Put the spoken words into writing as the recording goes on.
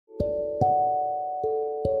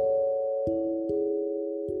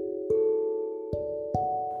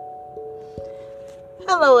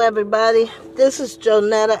Hello, everybody. This is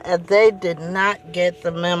Jonetta, and they did not get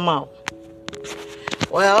the memo.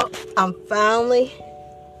 Well, I'm finally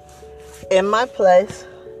in my place.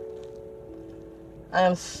 I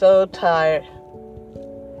am so tired.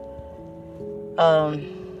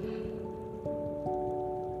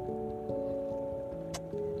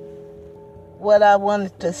 What I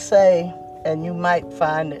wanted to say, and you might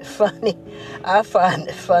find it funny, I find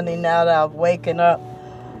it funny now that I'm waking up.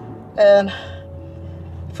 And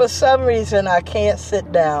for some reason, I can't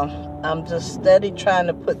sit down. I'm just steady trying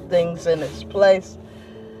to put things in its place,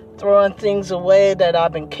 throwing things away that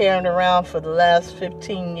I've been carrying around for the last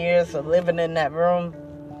 15 years of living in that room.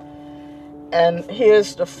 And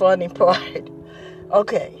here's the funny part.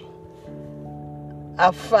 Okay,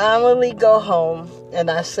 I finally go home, and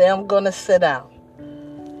I say I'm going to sit down.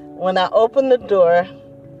 When I open the door,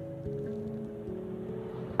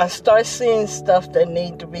 I start seeing stuff that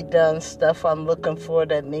need to be done, stuff I'm looking for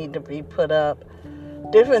that need to be put up,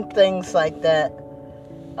 different things like that.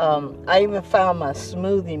 I even found my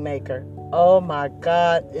smoothie maker. Oh my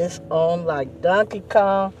God, it's on like Donkey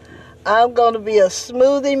Kong. I'm going to be a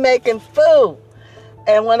smoothie making fool.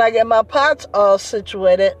 And when I get my pots all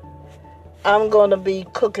situated, I'm going to be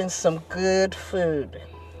cooking some good food.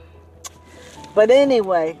 But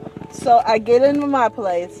anyway, so I get into my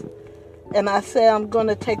place. And I say I'm going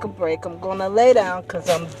to take a break. I'm going to lay down because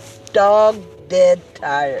I'm dog dead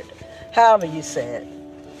tired. However you say it.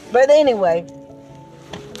 But anyway,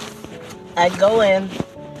 I go in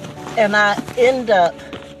and I end up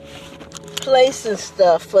placing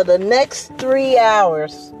stuff for the next 3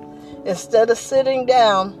 hours. Instead of sitting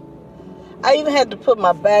down, I even had to put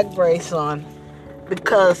my back brace on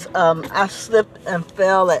because I slipped and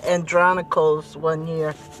fell at Andronico's one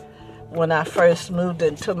year when I first moved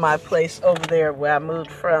into my place over there where I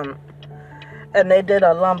moved from. And they did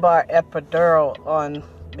a lumbar epidural on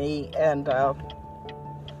me, and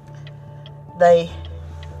they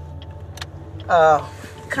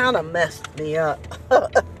kind of messed me up.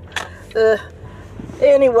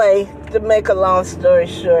 Anyway, to make a long story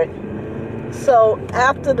short, so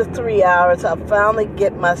after the 3 hours, I finally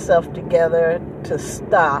get myself together to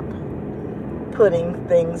stop putting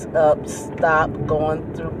things up, stop going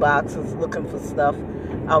through boxes looking for stuff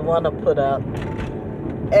I want to put up.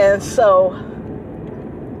 And so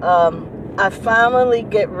I finally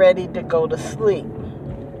get ready to go to sleep.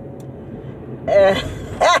 And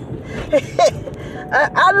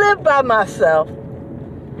I live by myself.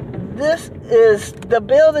 The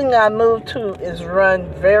building I moved to is run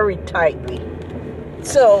very tightly.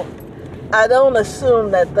 So I don't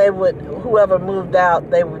assume that whoever moved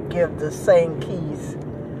out, they would give the same keys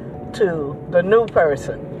to the new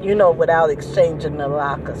person, without exchanging the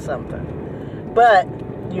lock or something. But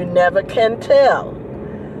you never can tell.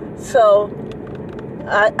 So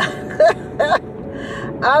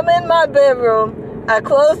I'm in my bedroom, I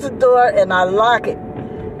close the door and I lock it.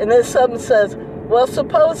 And then something says, well,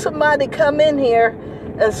 suppose somebody come in here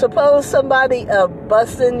and suppose somebody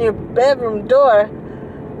busts in your bedroom door.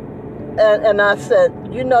 And I said,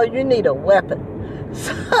 you need a weapon.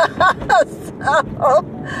 So I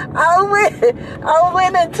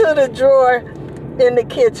went into the drawer in the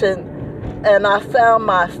kitchen and I found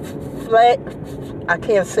my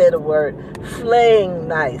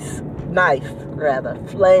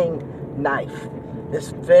flaying knife.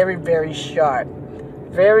 It's very, very sharp,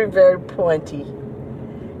 very, very pointy.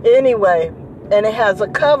 Anyway, and it has a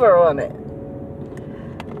cover on it.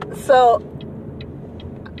 So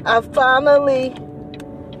I finally,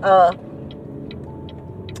 I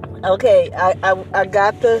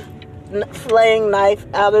got the flaying knife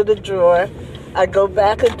out of the drawer. I go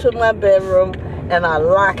back into my bedroom and I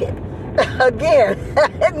lock it. Again,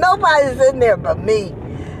 nobody's in there but me.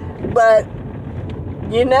 But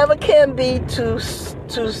you never can be too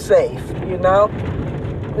safe, It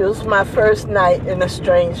was my first night in a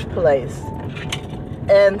strange place.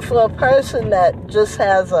 And for a person that just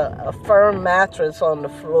has a firm mattress on the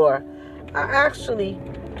floor, I actually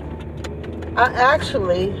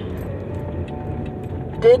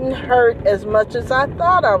didn't hurt as much as I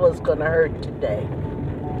thought I was going to hurt today.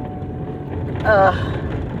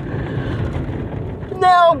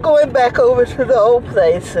 Now I'm going back over to the old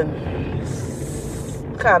place and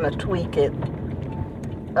kind of tweak it.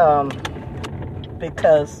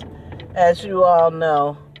 Because, as you all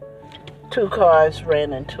know, 2 cars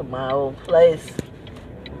ran into my old place.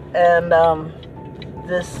 And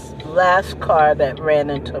this last car that ran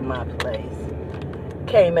into my place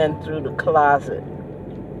came in through the closet.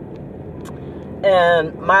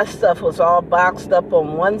 And my stuff was all boxed up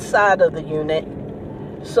on one side of the unit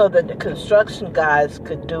so that the construction guys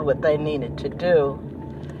could do what they needed to do.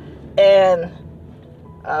 and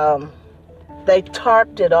they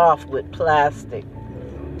tarped it off with plastic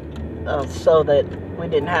so that we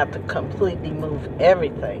didn't have to completely move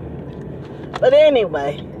everything. But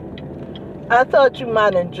anyway, I thought you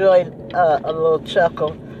might enjoy a little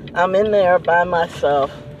chuckle. I'm in there by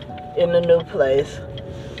myself in the new place,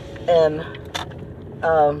 and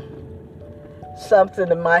something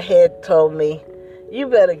in my head told me, you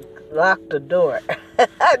better lock the door.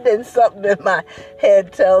 Then something in my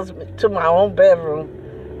head tells me to my own bedroom.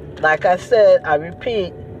 Like I said, I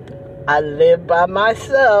repeat, I live by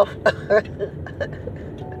myself.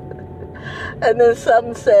 And then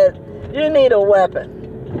something said, you need a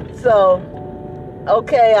weapon. So,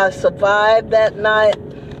 okay, I survived that night.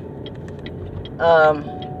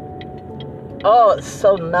 Oh, it's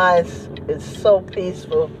so nice. It's so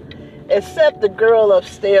peaceful. Except the girl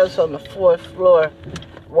upstairs on the 4th floor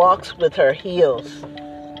walks with her heels.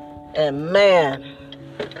 And man,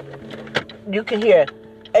 you can hear,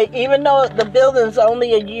 even though the building's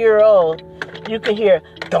only a year old, you can hear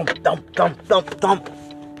thump, thump, thump, thump, thump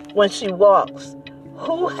when she walks.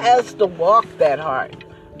 Who has to walk that hard?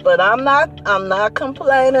 But I'm not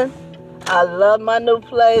complaining. I love my new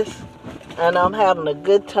place, and I'm having a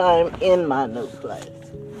good time in my new place.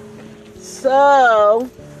 So,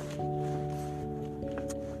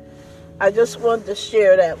 I just wanted to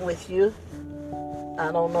share that with you.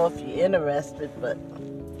 I don't know if you're interested, but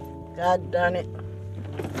God darn it,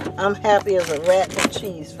 I'm happy as a rat in a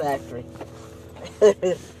cheese factory.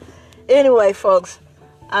 Anyway, folks,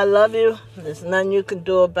 I love you. There's nothing you can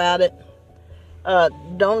do about it.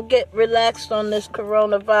 Don't get relaxed on this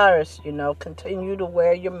coronavirus. Continue to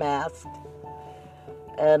wear your mask.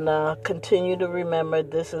 And continue to remember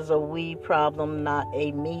this is a we problem, not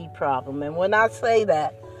a me problem. And when I say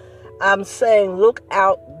that, I'm saying look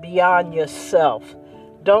out beyond yourself.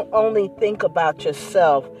 Don't only think about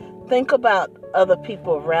yourself. Think about other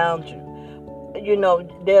people around you.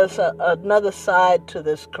 There's another side to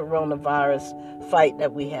this coronavirus fight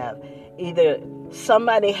that we have. Either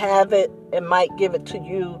somebody have it and might give it to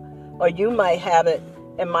you, or you might have it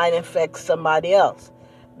and might infect somebody else.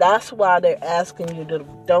 That's why they're asking you to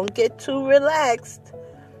don't get too relaxed.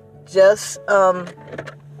 Just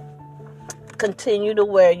continue to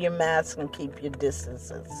wear your mask and keep your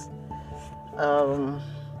distances.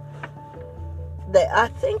 I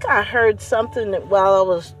think I heard something that while I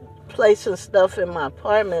was placing stuff in my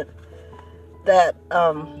apartment that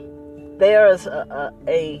there is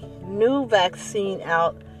a new vaccine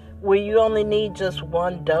out where you only need just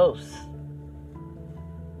one dose.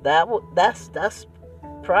 That's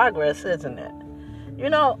progress, isn't it?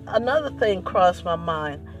 Another thing crossed my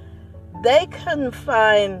mind. They couldn't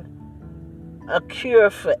find a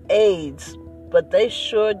cure for AIDS, but they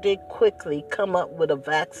sure did quickly come up with a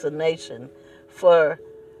vaccination for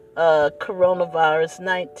coronavirus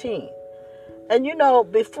 19. And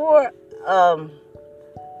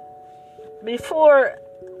before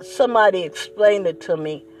somebody explained it to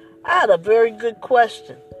me, I had a very good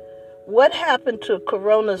question. What happened to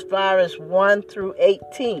coronavirus 1 through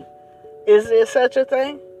 18? Is there such a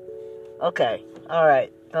thing? Okay, all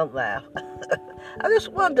right, don't laugh. I just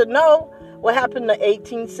wanted to know what happened to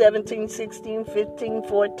 18, 17, 16, 15,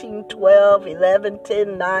 14, 12, 11,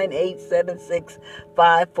 10, 9, 8, 7, 6,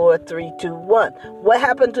 5, 4, 3, 2, 1. What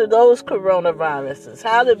happened to those coronaviruses?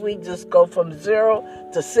 How did we just go from 0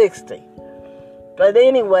 to 60? But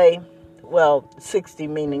anyway, 60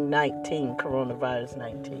 meaning 19, coronavirus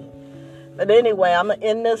 19. But anyway, I'm going to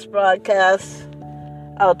end this broadcast.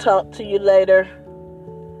 I'll talk to you later.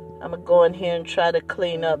 I'm going to go in here and try to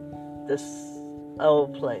clean up this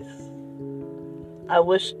old place. I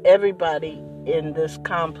wish everybody in this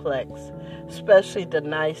complex, especially the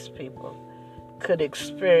nice people, could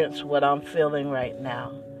experience what I'm feeling right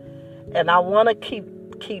now. And I want to keep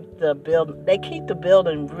the building. They keep the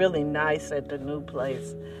building really nice at the new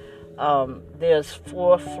place. There's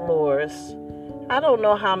 4 floors. I don't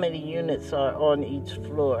know how many units are on each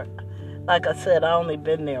floor. Like I said, I only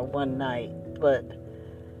been there one night, but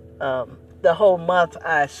the whole month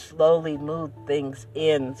I slowly moved things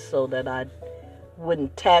in so that I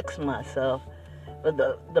wouldn't tax myself. But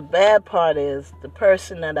the bad part is the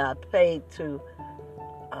person that I paid to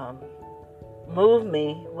move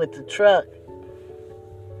me with the truck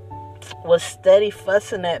was steady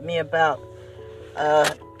fussing at me about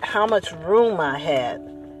how much room I had.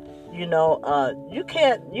 You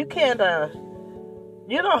can't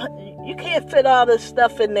fit all this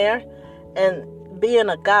stuff in there. And being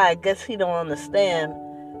a guy, I guess he don't understand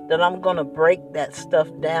that I'm going to break that stuff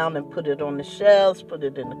down and put it on the shelves, put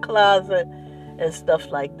it in the closet, and stuff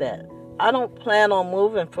like that. I don't plan on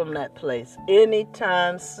moving from that place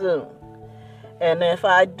anytime soon. And if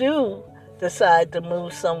I do decide to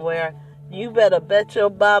move somewhere, you better bet your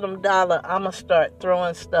bottom dollar I'm going to start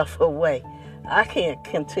throwing stuff away. I can't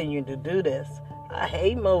continue to do this. I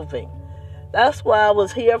hate moving. That's why I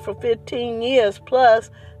was here for 15 years, plus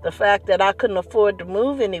the fact that I couldn't afford to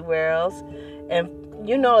move anywhere else. And,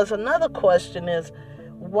 as another question is,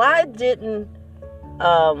 why didn't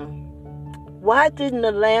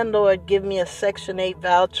the landlord give me a Section 8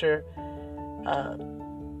 voucher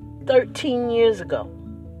 13 years ago?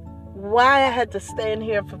 Why I had to stand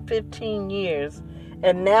here for 15 years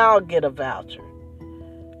and now get a voucher?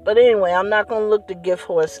 But anyway, I'm not going to look the gift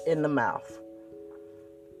horse in the mouth.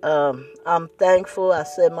 I'm thankful. I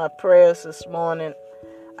said my prayers this morning.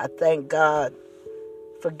 I thank God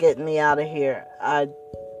for getting me out of here. I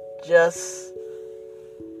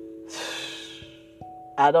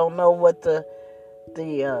don't know what the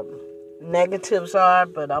negatives are,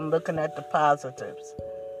 but I'm looking at the positives.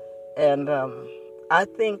 And I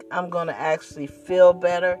think I'm going to actually feel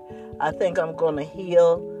better. I think I'm going to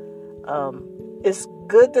heal. It's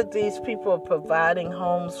good that these people are providing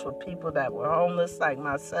homes for people that were homeless like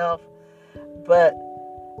myself. But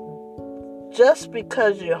just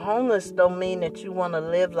because you're homeless don't mean that you want to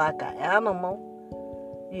live like an animal.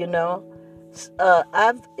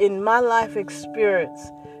 I've in my life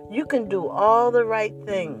experience, you can do all the right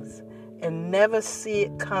things and never see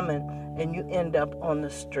it coming, and you end up on the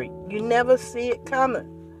street. You never see it coming.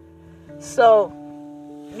 So,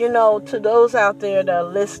 to those out there that are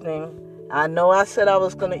listening, I know I said I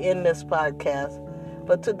was going to end this podcast,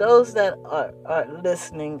 but to those that are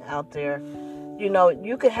listening out there,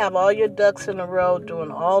 you can have all your ducks in a row doing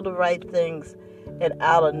all the right things, and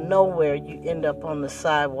out of nowhere, you end up on the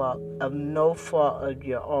sidewalk of no fault of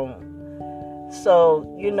your own. So,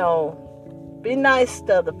 be nice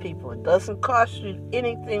to other people. It doesn't cost you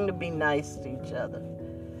anything to be nice to each other.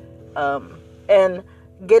 And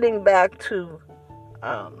getting back to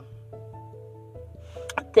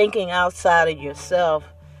thinking outside of yourself,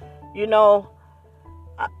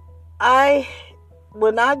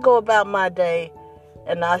 when I go about my day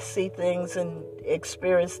and I see things and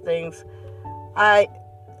experience things, I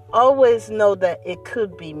always know that it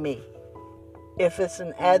could be me. If it's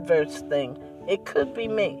an adverse thing, it could be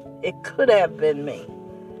me. It could have been me.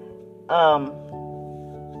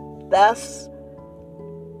 That's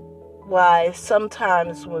why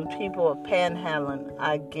sometimes when people are panhandling,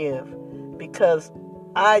 I give, because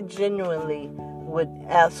I genuinely would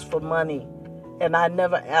ask for money, and I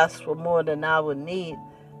never ask for more than I would need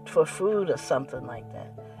for food or something like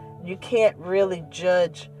that. You can't really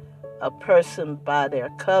judge a person by their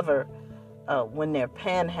cover when they're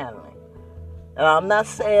panhandling. And I'm not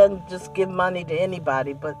saying just give money to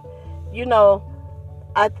anybody, but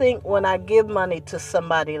I think when I give money to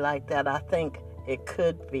somebody like that, I think it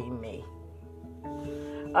could be me.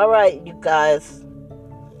 All right, you guys.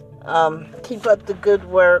 Keep up the good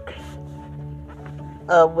work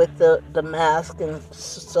with the mask and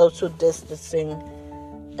social distancing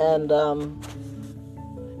and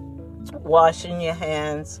washing your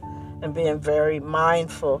hands and being very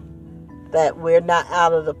mindful that we're not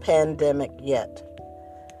out of the pandemic yet.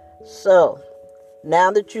 So, now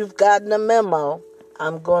that you've gotten a memo,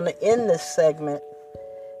 I'm going to end this segment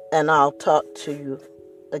and I'll talk to you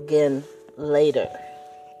again later.